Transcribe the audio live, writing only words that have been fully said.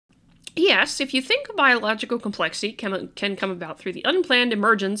Yes, if you think biological complexity can come about through the unplanned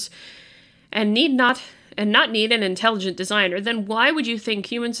emergence and not need an intelligent designer, then why would you think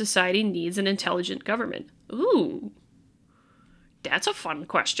human society needs an intelligent government? Ooh, that's a fun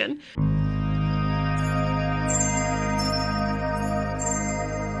question.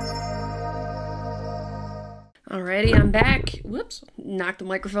 Alrighty, I'm back. Whoops, knocked the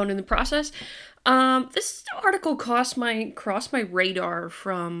microphone in the process. This article crossed my radar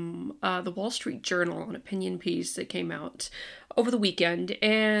from the Wall Street Journal, an opinion piece that came out over the weekend,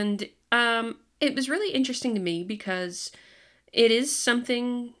 and it was really interesting to me because it is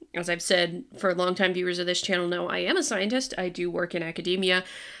something, as I've said for longtime viewers of this channel know, I am a scientist. I do work in academia,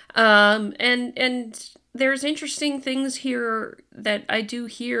 and there's interesting things here that I do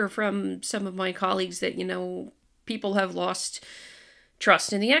hear from some of my colleagues that, people have lost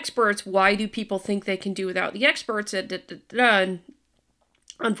trust in the experts. Why do people think they can do without the experts? And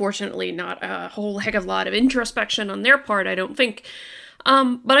unfortunately, not a whole heck of a lot of introspection on their part, I don't think.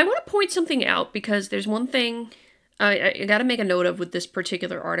 But I want to point something out because there's one thing I got to make a note of with this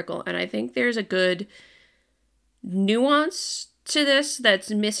particular article, and I think there's a good nuance to this that's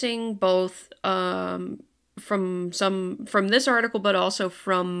missing both from this article, but also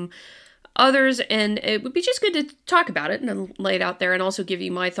from others, and it would be just good to talk about it and lay it out there and also give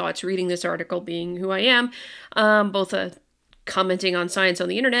you my thoughts reading this article, being who I am, both commenting on science on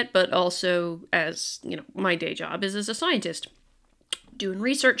the internet, but also as, my day job is as a scientist, doing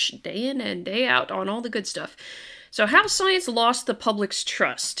research day in and day out on all the good stuff. So how science lost the public's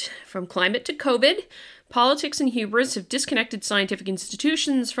trust. From climate to COVID, politics and hubris have disconnected scientific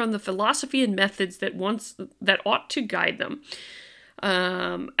institutions from the philosophy and methods that ought to guide them.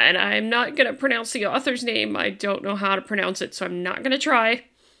 And I'm not going to pronounce the author's name. I don't know how to pronounce it, so I'm not going to try.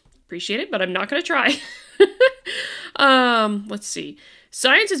 Appreciate it, but I'm not going to try. Let's see.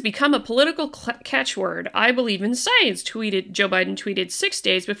 Science has become a political catchword. I believe in science, Joe Biden tweeted 6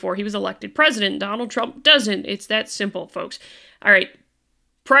 days before he was elected president. Donald Trump doesn't. It's that simple, folks. All right.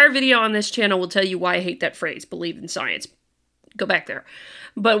 Prior video on this channel will tell you why I hate that phrase, believe in science. Go back there.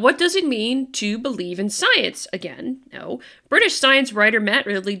 But what does it mean to believe in science? Again, no. British science writer Matt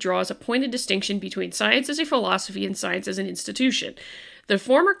Ridley draws a pointed distinction between science as a philosophy and science as an institution. The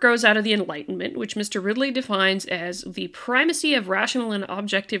former grows out of the Enlightenment, which Mr. Ridley defines as the primacy of rational and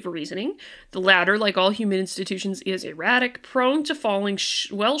objective reasoning. The latter, like all human institutions, is erratic, prone to falling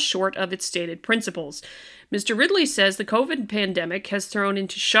well short of its stated principles. Mr. Ridley says the COVID pandemic has thrown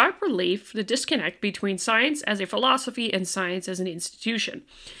into sharp relief the disconnect between science as a philosophy and science as an institution.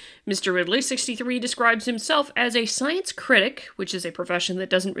 Mr. Ridley, 63, describes himself as a science critic, which is a profession that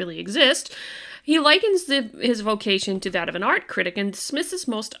doesn't really exist. He likens his vocation to that of an art critic and dismisses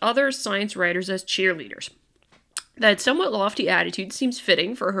most other science writers as cheerleaders. That somewhat lofty attitude seems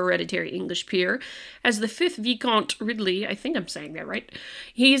fitting for a hereditary English peer, as the 5th Viscount Ridley, I think I'm saying that right,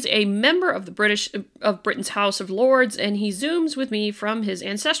 he's a member of Britain's House of Lords, and he zooms with me from his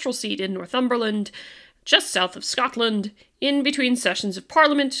ancestral seat in Northumberland, just south of Scotland, in between sessions of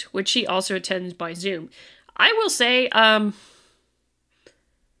Parliament, which he also attends by Zoom. I will say, I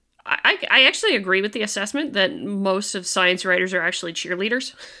actually agree with the assessment that most of science writers are actually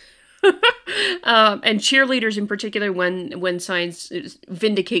cheerleaders. And cheerleaders in particular when science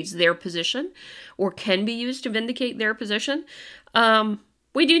vindicates their position, or can be used to vindicate their position.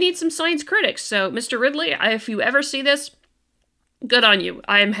 We do need some science critics. So, Mr. Ridley, if you ever see this, good on you.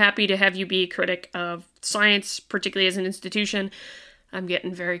 I am happy to have you be a critic of science, particularly as an institution. I'm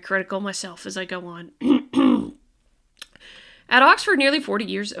getting very critical myself as I go on. At Oxford, nearly 40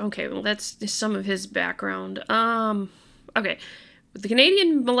 years... Okay, well, that's some of his background. Okay. With the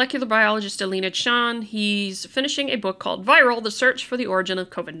Canadian molecular biologist Alina Chan, he's finishing a book called Viral, The Search for the Origin of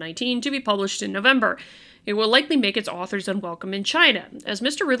COVID-19, to be published in November. It will likely make its authors unwelcome in China. As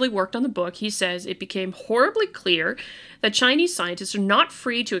Mr. Ridley worked on the book, he says it became horribly clear that Chinese scientists are not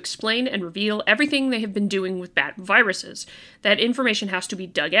free to explain and reveal everything they have been doing with bat viruses. That information has to be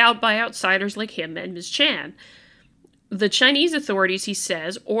dug out by outsiders like him and Ms. Chan. The Chinese authorities, he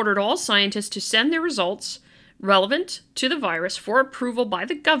says, ordered all scientists to send their results relevant to the virus for approval by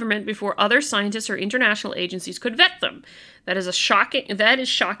the government before other scientists or international agencies could vet them. That is shocking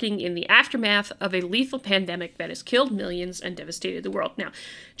in the aftermath of a lethal pandemic that has killed millions and devastated the world. Now,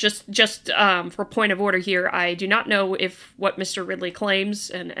 just for point of order here, I do not know if what Mr. Ridley claims,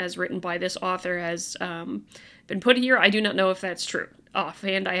 and as written by this author, has been put here. I do not know if that's true.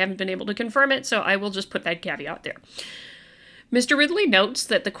 Offhand, I haven't been able to confirm it, so I will just put that caveat there. Mr. Ridley notes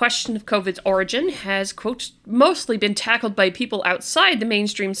that the question of COVID's origin has, quote, mostly been tackled by people outside the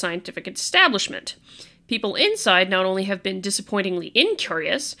mainstream scientific establishment. People inside not only have been disappointingly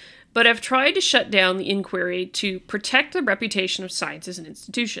incurious, but have tried to shut down the inquiry to protect the reputation of science as an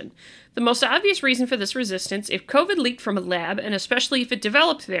institution. The most obvious reason for this resistance, if COVID leaked from a lab, and especially if it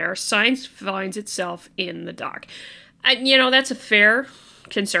developed there, science finds itself in the dock. That's a fair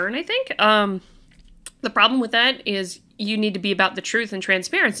concern, I think. The problem with that is you need to be about the truth and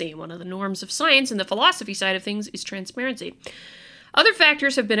transparency. One of the norms of science and the philosophy side of things is transparency. Other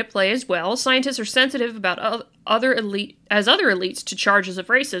factors have been at play as well. Scientists are sensitive about other elites to charges of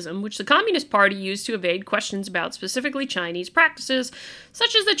racism, which the Communist Party used to evade questions about specifically Chinese practices,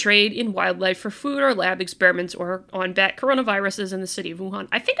 such as the trade in wildlife for food or lab experiments or on bat coronaviruses in the city of Wuhan.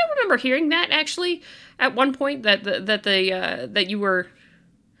 I think I remember hearing that actually at one point that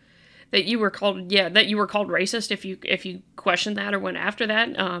you were called racist if you questioned that or went after that.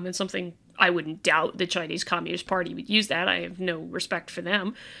 And something I wouldn't doubt the Chinese Communist Party would use that. I have no respect for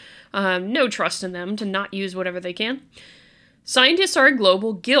them. No trust in them to not use whatever they can. Scientists are a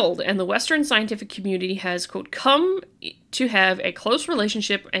global guild, and the Western scientific community has, quote, come to have a close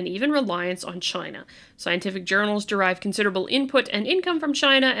relationship and even reliance on China. Scientific journals derive considerable input and income from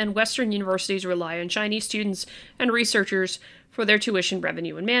China, and Western universities rely on Chinese students and researchers for their tuition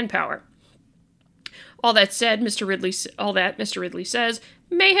revenue and manpower. All that said, Mr. Ridley says,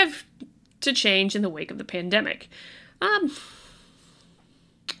 may have to change in the wake of the pandemic.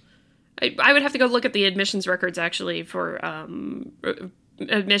 I would have to go look at the admissions records, actually, for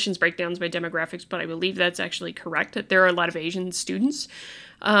admissions breakdowns by demographics, but I believe that's actually correct, that there are a lot of Asian students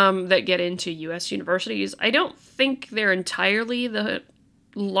that get into U.S. universities. I don't think they're entirely the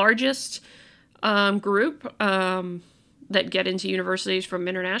largest group that get into universities from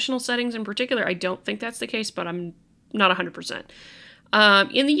international settings in particular. I don't think that's the case, but I'm not 100%.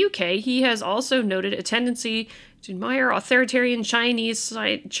 In the UK, he has also noted a tendency to admire authoritarian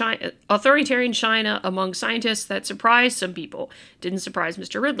China among scientists that surprised some people. Didn't surprise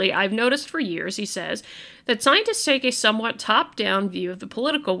Mr. Ridley. I've noticed for years, he says, that scientists take a somewhat top-down view of the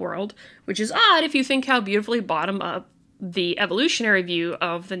political world, which is odd if you think how beautifully bottom-up the evolutionary view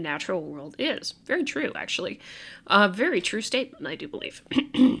of the natural world is. Very true, actually. A very true statement, I do believe.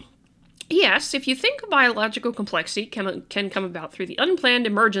 Yes, if you think biological complexity can come about through the unplanned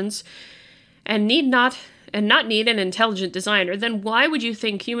emergence and not need an intelligent designer, then why would you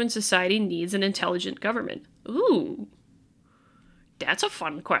think human society needs an intelligent government? Ooh, that's a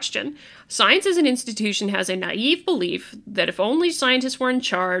fun question. Science as an institution has a naive belief that if only scientists were in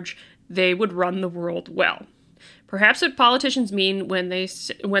charge, they would run the world well. Perhaps what politicians mean when they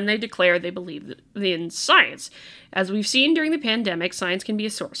declare they believe in science. As we've seen during the pandemic, science can be a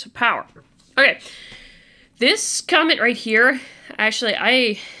source of power. Okay, this comment right here, actually,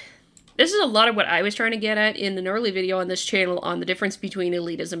 this is a lot of what I was trying to get at in an early video on this channel on the difference between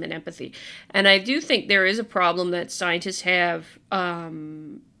elitism and empathy. And I do think there is a problem that scientists have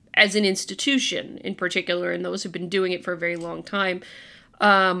as an institution in particular, and those who've been doing it for a very long time,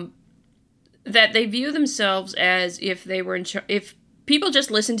 that they view themselves as if they were if people just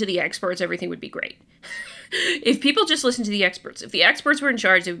listened to the experts, everything would be great. If people just listened to the experts, if the experts were in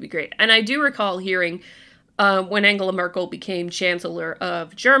charge, it would be great. And I do recall hearing when Angela Merkel became Chancellor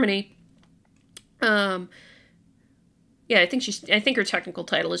of Germany, I think her technical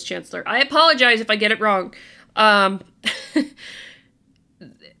title is Chancellor. I apologize if I get it wrong.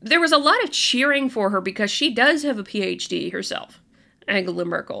 There was a lot of cheering for her because she does have a PhD herself, Angela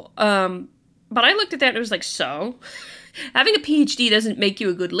Merkel. But I looked at that and it was like, so? Having a PhD doesn't make you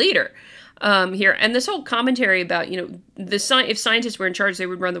a good leader here. And this whole commentary about, if scientists were in charge, they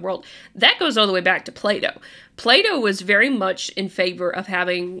would run the world, that goes all the way back to Plato. Plato was very much in favor of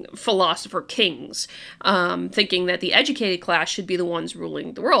having philosopher kings, thinking that the educated class should be the ones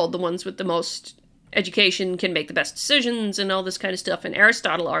ruling the world. The ones with the most education can make the best decisions and all this kind of stuff. And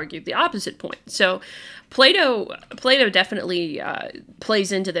Aristotle argued the opposite point. So Plato definitely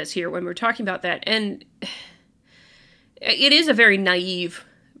plays into this here when we're talking about that. And it is a very naive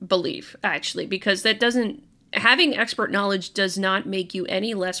belief, actually, because having expert knowledge does not make you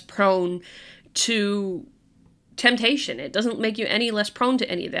any less prone to temptation. It doesn't make you any less prone to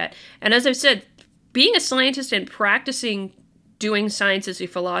any of that. And as I've said, being a scientist and practicing doing science as a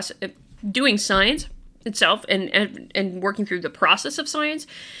philosophy, doing science itself and working through the process of science,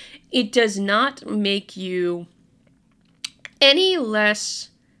 it does not make you any less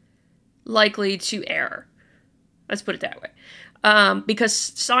likely to err. Let's put it that way. Because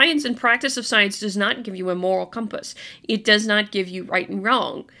science and practice of science does not give you a moral compass. It does not give you right and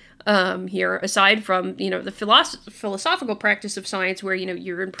wrong here, aside from, the philosophical practice of science where,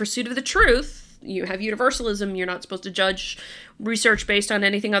 you're in pursuit of the truth. you have universalism. You're not supposed to judge research based on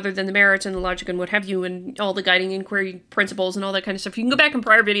anything other than the merits and the logic and what have you, and all the guiding inquiry principles and all that kind of stuff. You can go back in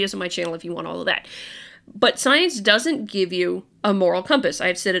prior videos on my channel if you want all of that. But science doesn't give you a moral compass.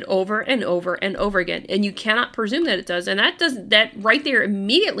 I've said it over and over and over again, and you cannot presume that it does. And that right there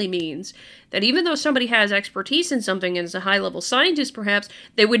immediately means that even though somebody has expertise in something and is a high-level scientist, perhaps,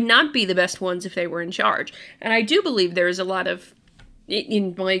 they would not be the best ones if they were in charge. And I do believe there is a lot of,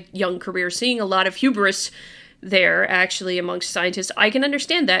 in my young career, seeing a lot of hubris there, actually, amongst scientists. I can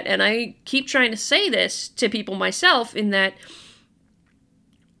understand that, and I keep trying to say this to people myself, in that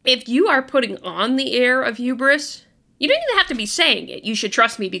if you are putting on the air of hubris, you don't even have to be saying it. You should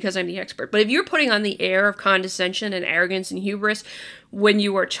trust me because I'm the expert. But if you're putting on the air of condescension and arrogance and hubris when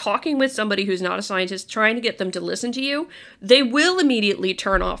you are talking with somebody who's not a scientist, trying to get them to listen to you, they will immediately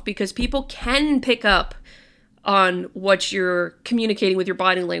turn off, because people can pick up on what you're communicating with your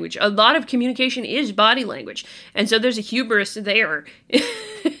body language. A lot of communication is body language. And so there's a hubris there.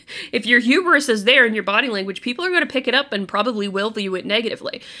 If your hubris is there in your body language, people are going to pick it up and probably will view it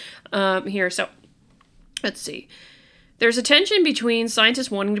negatively. So let's see. There's a tension between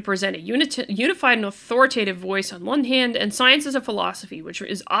scientists wanting to present a unified and authoritative voice on one hand, and science as a philosophy, which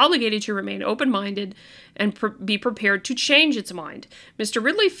is obligated to remain open-minded and be prepared to change its mind. Mr.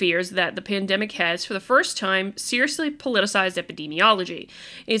 Ridley fears that the pandemic has, for the first time, seriously politicized epidemiology.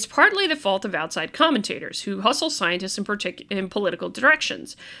 It's partly the fault of outside commentators, who hustle scientists in political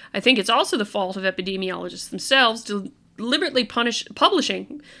directions. I think it's also the fault of epidemiologists themselves, deliberately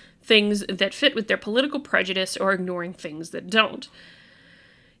publishing things that fit with their political prejudice or ignoring things that don't.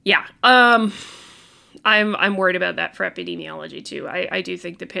 Yeah, I'm worried about that for epidemiology too. I do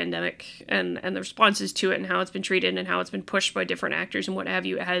think the pandemic and the responses to it and how it's been treated and how it's been pushed by different actors and what have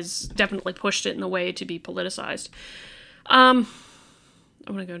you has definitely pushed it in a way to be politicized. I'm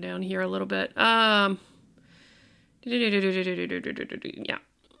gonna go down here a little bit. Yeah.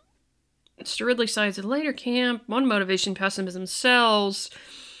 Mr. Ridley sides with later camp. One motivation, pessimism sells.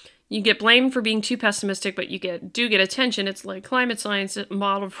 You get blamed for being too pessimistic, but you do get attention. It's like climate science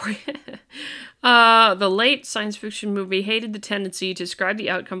model for you. The late science fiction movie hated the tendency to describe the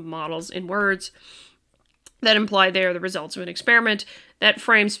outcome models in words that imply they are the results of an experiment that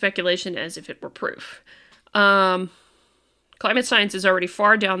frames speculation as if it were proof. Climate science is already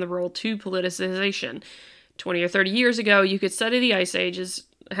far down the road to politicization. 20 or 30 years ago, you could study the ice ages,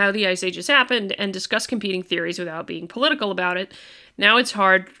 how the ice ages happened, and discuss competing theories without being political about it. Now it's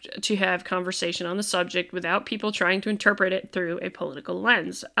hard to have conversation on the subject without people trying to interpret it through a political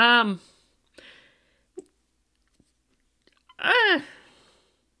lens. Okay.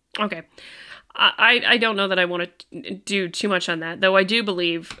 I don't know that I want to do too much on that, though I do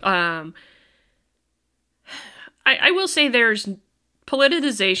believe, I will say there's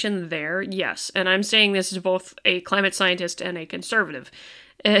politicization there, yes, and I'm saying this as both a climate scientist and a conservative.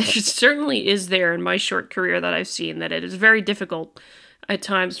 It certainly is there in my short career that I've seen, that it is very difficult at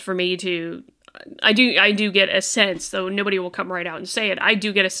times for me to... I do get a sense, though nobody will come right out and say it, I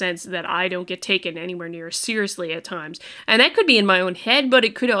do get a sense that I don't get taken anywhere near seriously at times. And that could be in my own head, but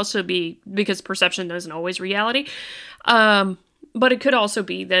it could also be because perception isn't always reality. But it could also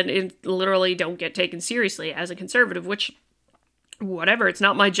be that it literally don't get taken seriously as a conservative, which... whatever, it's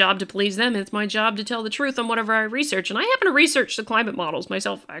not my job to please them, it's my job to tell the truth on whatever I research, and I happen to research the climate models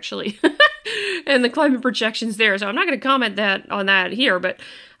myself, actually, and the climate projections there, so I'm not going to comment on that here, but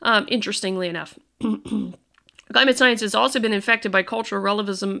interestingly enough, climate science has also been infected by cultural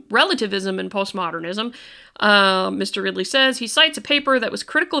relativism and postmodernism. Mr. Ridley says he cites a paper that was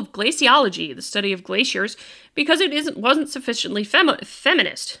critical of glaciology, the study of glaciers, because it wasn't sufficiently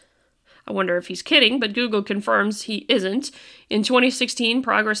feminist. I wonder if he's kidding, but Google confirms he isn't. In 2016,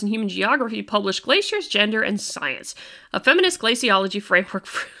 Progress in Human Geography published Glaciers, Gender, and Science, a feminist glaciology framework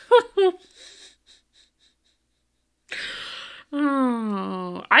for...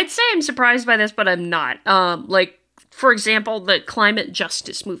 I'd say I'm surprised by this, but I'm not. For example, the climate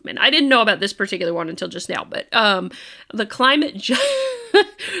justice movement. I didn't know about this particular one until just now, but the climate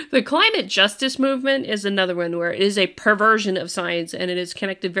justice movement is another one where it is a perversion of science, and it is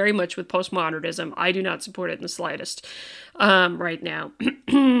connected very much with postmodernism. I do not support it in the slightest right now. You're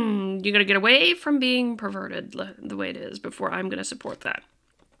going to get away from being perverted the way it is before I'm going to support that.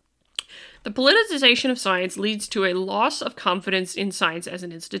 The politicization of science leads to a loss of confidence in science as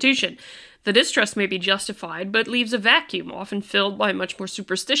an institution. The distrust may be justified, but leaves a vacuum, often filled by a much more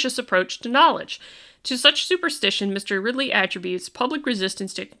superstitious approach to knowledge. To such superstition, Mr. Ridley attributes public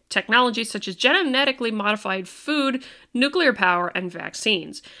resistance to technologies such as genetically modified food, nuclear power, and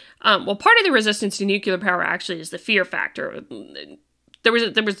vaccines. Well, part of the resistance to nuclear power actually is the fear factor. there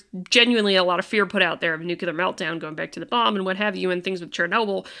was genuinely a lot of fear put out there of a nuclear meltdown, going back to the bomb and what have you, and things with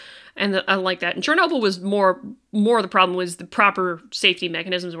Chernobyl and like that. And Chernobyl was more the problem was the proper safety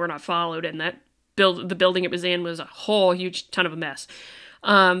mechanisms were not followed, and that the building it was in was a whole huge ton of a mess.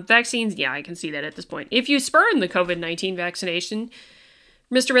 Vaccines, yeah, I can see that at this point. If you spurn the COVID-19 vaccination,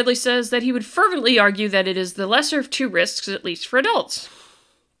 Mr. Ridley says that he would fervently argue that it is the lesser of two risks, at least for adults.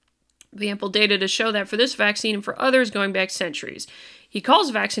 The ample data to show that for this vaccine and for others going back centuries. He calls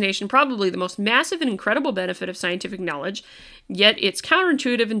vaccination probably the most massive and incredible benefit of scientific knowledge, yet it's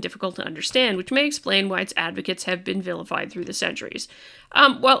counterintuitive and difficult to understand, which may explain why its advocates have been vilified through the centuries.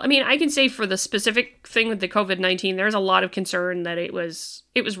 Well, I mean, I can say for the specific thing with the COVID-19, there's a lot of concern that it was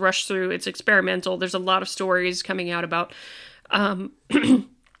rushed through, it's experimental. There's a lot of stories coming out about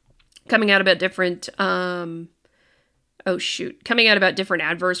different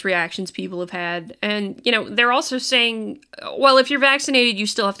adverse reactions people have had. And, they're also saying, well, if you're vaccinated, you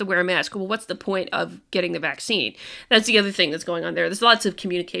still have to wear a mask. Well, what's the point of getting the vaccine? That's the other thing that's going on there. There's lots of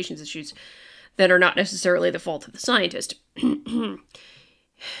communications issues that are not necessarily the fault of the scientist.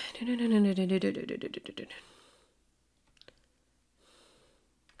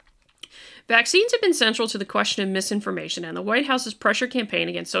 Vaccines have been central to the question of misinformation and the White House's pressure campaign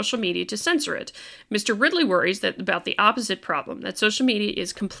against social media to censor it. Mr. Ridley worries about the opposite problem, that social media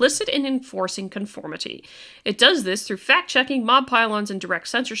is complicit in enforcing conformity. It does this through fact-checking, mob pylons, and direct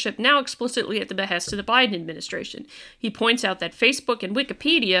censorship, now explicitly at the behest of the Biden administration. He points out that Facebook and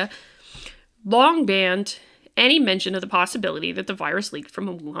Wikipedia long banned any mention of the possibility that the virus leaked from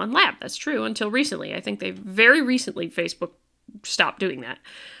a Wuhan lab. That's true until recently. I think very recently Facebook stopped doing that.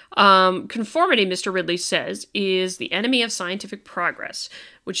 Conformity, Mr. Ridley says, is the enemy of scientific progress,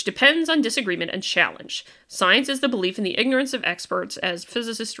 which depends on disagreement and challenge. Science is the belief in the ignorance of experts, as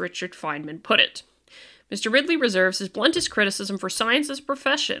physicist Richard Feynman put it. Mr. Ridley reserves his bluntest criticism for science as a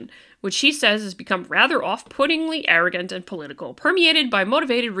profession, which he says has become rather off-puttingly arrogant and political, permeated by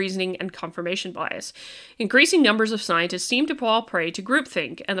motivated reasoning and confirmation bias. Increasing numbers of scientists seem to fall prey to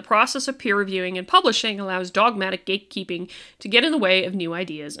groupthink, and the process of peer reviewing and publishing allows dogmatic gatekeeping to get in the way of new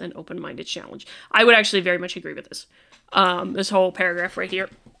ideas and open-minded challenge. I would actually very much agree with this. This whole paragraph right here.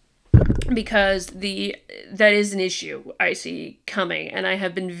 Because that is an issue I see coming, and I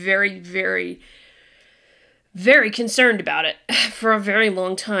have been very, very, very concerned about it for a very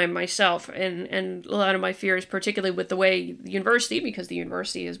long time myself, and a lot of my fears, particularly with the way the university, because the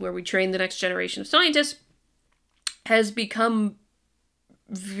university is where we train the next generation of scientists, has become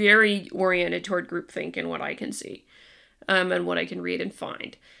very oriented toward groupthink in what I can see, and what I can read and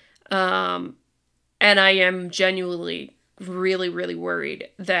find. And I am genuinely really, really worried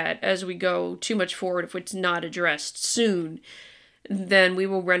that as we go too much forward, if it's not addressed soon, then we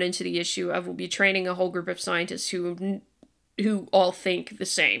will run into the issue of we'll be training a whole group of scientists who all think the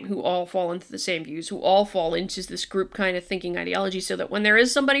same, who all fall into the same views, who all fall into this group kind of thinking ideology, so that when there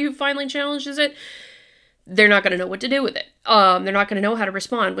is somebody who finally challenges it, they're not going to know what to do with it. They're not going to know how to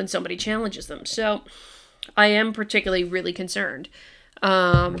respond when somebody challenges them. So I am particularly really concerned.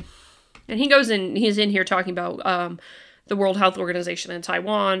 And he's in here talking about the World Health Organization and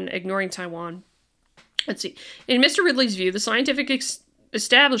Taiwan, ignoring Taiwan. Let's see. In Mr. Ridley's view, the scientific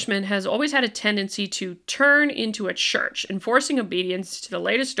establishment has always had a tendency to turn into a church, enforcing obedience to the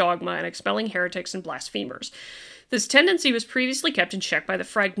latest dogma and expelling heretics and blasphemers. This tendency was previously kept in check by the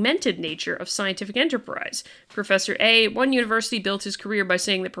fragmented nature of scientific enterprise. Professor A at one university built his career by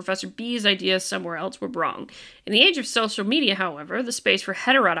saying that Professor B's ideas somewhere else were wrong. In the age of social media, however, the space for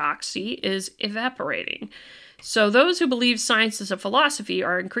heterodoxy is evaporating. So those who believe science is a philosophy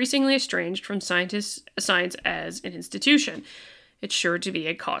are increasingly estranged from science as an institution. It's sure to be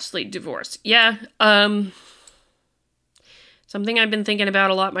a costly divorce. Yeah, something I've been thinking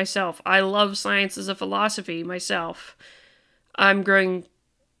about a lot myself. I love science as a philosophy myself. I'm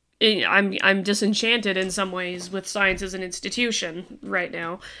disenchanted in some ways with science as an institution right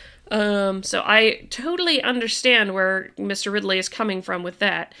now. So I totally understand where Mr. Ridley is coming from with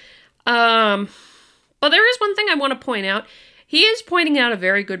that. But there is one thing I want to point out. He is pointing out a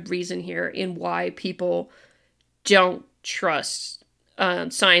very good reason here in why people don't trust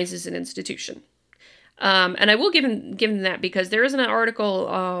science as an institution. And I will give him that, because there is an article,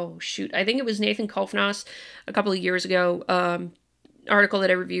 I think it was Nathan Kofnas a couple of years ago, article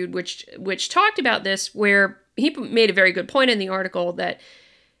that I reviewed, which talked about this, where he made a very good point in the article that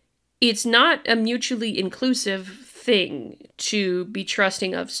it's not a mutually inclusive thing to be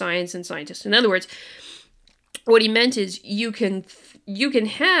trusting of science and scientists. In other words, what he meant is you can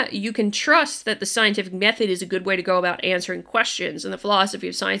trust that the scientific method is a good way to go about answering questions, and the philosophy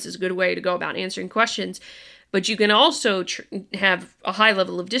of science is a good way to go about answering questions, But you can also have a high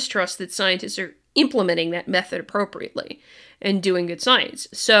level of distrust that scientists are implementing that method appropriately and doing good science.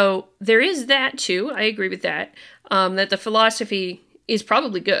 So there is that too. I agree with that. That the philosophy is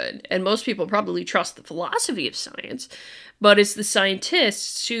probably good, and most people probably trust the philosophy of science, but it's the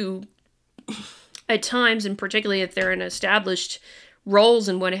scientists who, at times, and particularly if they're in established roles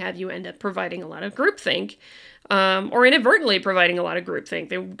and what have you, end up providing a lot of groupthink, or inadvertently providing a lot of groupthink.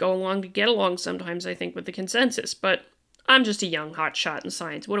 They go along to get along sometimes, I think, with the consensus, but I'm just a young hotshot in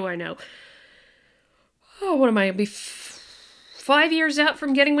science. What do I know? Oh, what am I? I'll be 5 years out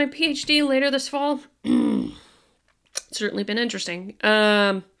from getting my PhD later this fall. It's certainly been interesting.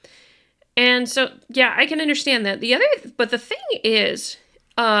 And so, yeah, I can understand that. But the thing is,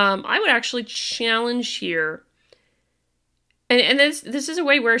 I would actually challenge here, and this is a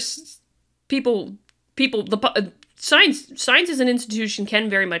way where science as an institution can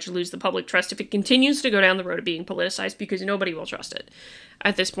very much lose the public trust if it continues to go down the road of being politicized, because nobody will trust it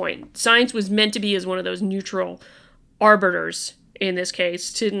at this point. Science was meant to be as one of those neutral arbiters, in this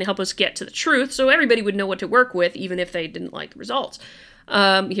case, to help us get to the truth, so everybody would know what to work with, even if they didn't like the results.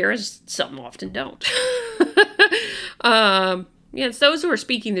 Here is some often don't. Yeah, it's those who are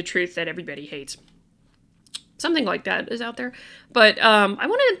speaking the truth that everybody hates. Something like that is out there. But I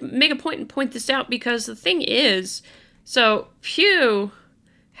want to make a point and point this out, because the thing is, so Pew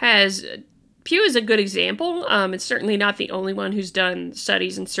is a good example. It's certainly not the only one who's done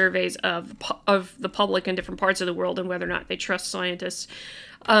studies and surveys of the public in different parts of the world and whether or not they trust scientists.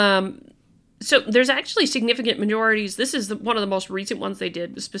 So there's actually significant majorities. This is one of the most recent ones they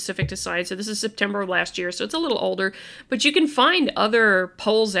did specific to science. So this is September of last year, so it's a little older. But you can find other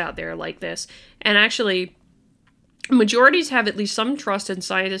polls out there like this. And actually, majorities have at least some trust in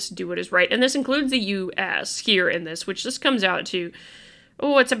scientists to do what is right. And this includes the U.S. here in this, which this comes out to,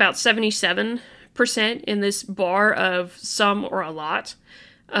 it's about 77% in this bar of some or a lot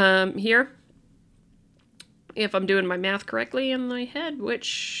here. If I'm doing my math correctly in my head,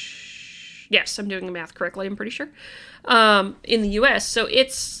 which... Yes, I'm doing the math correctly, I'm pretty sure. In the U.S., so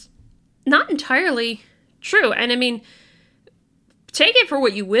it's not entirely true. And I mean, take it for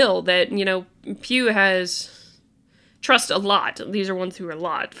what you will that, Pew has trust a lot. These are ones who are a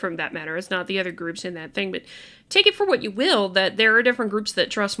lot, from that matter. It's not the other groups in that thing, but take it for what you will that there are different groups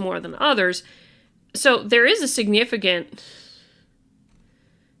that trust more than others. So there is a significant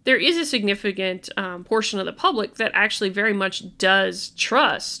portion of the public that actually very much does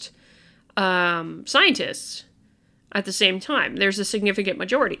trust scientists at the same time. There's a significant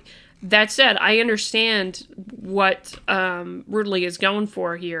majority. That said, I understand what Ridley is going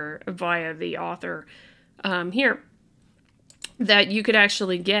for here via the author here, that you could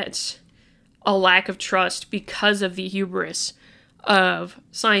actually get a lack of trust because of the hubris of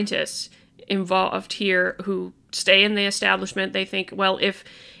scientists involved here who stay in the establishment. They think, well, if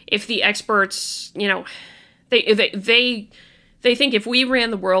the experts, they think if we ran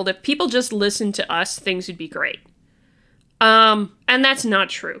the world, if people just listened to us, things would be great. And that's not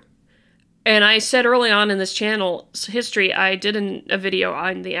true. And I said early on in this channel's history, I did a video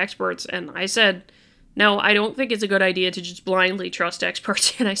on the experts, and I said, no, I don't think it's a good idea to just blindly trust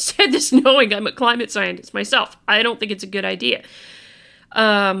experts. And I said this knowing I'm a climate scientist myself. I don't think it's a good idea.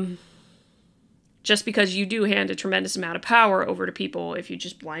 Just because you do hand a tremendous amount of power over to people if you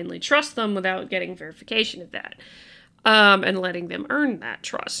just blindly trust them without getting verification of that. And letting them earn that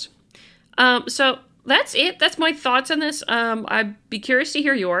trust. So that's it. That's my thoughts on this. I'd be curious to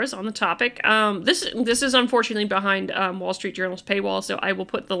hear yours on the topic. This is unfortunately behind Wall Street Journal's paywall, so I will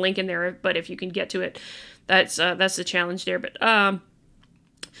put the link in there. But if you can get to it, that's the challenge there. But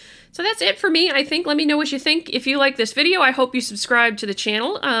so that's it for me, I think. Let me know what you think. If you like this video, I hope you subscribe to the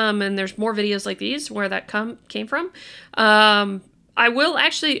channel. And there's more videos like these where that came from. I will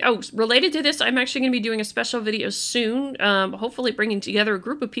actually, related to this, I'm actually going to be doing a special video soon, hopefully bringing together a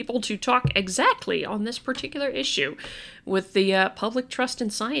group of people to talk exactly on this particular issue with the public trust in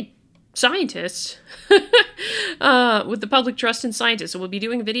scientists. With the public trust in scientists. So we'll be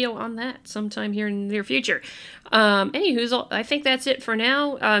doing a video on that sometime here in the near future. Anywho, I think that's it for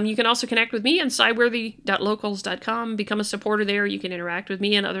now. You can also connect with me on sciworthy.locals.com. Become a supporter there. You can interact with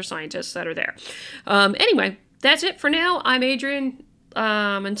me and other scientists that are there. Anyway, that's it for now. I'm Adrian.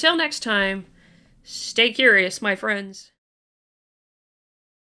 Until next time, stay curious, my friends.